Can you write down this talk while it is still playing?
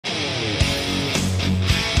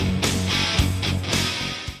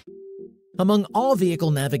Among all vehicle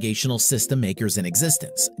navigational system makers in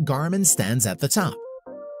existence, Garmin stands at the top.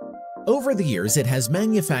 Over the years, it has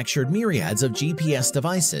manufactured myriads of GPS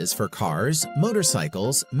devices for cars,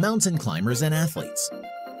 motorcycles, mountain climbers, and athletes.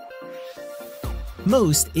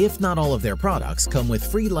 Most, if not all of their products come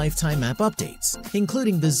with free lifetime map updates,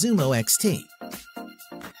 including the Zumo XT.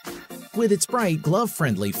 With its bright,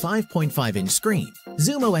 glove-friendly 5.5-inch screen,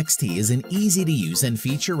 Zumo XT is an easy-to-use and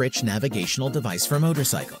feature-rich navigational device for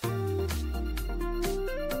motorcycle.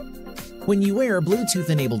 When you wear a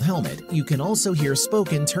Bluetooth-enabled helmet, you can also hear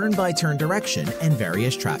spoken turn-by-turn direction and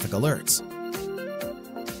various traffic alerts.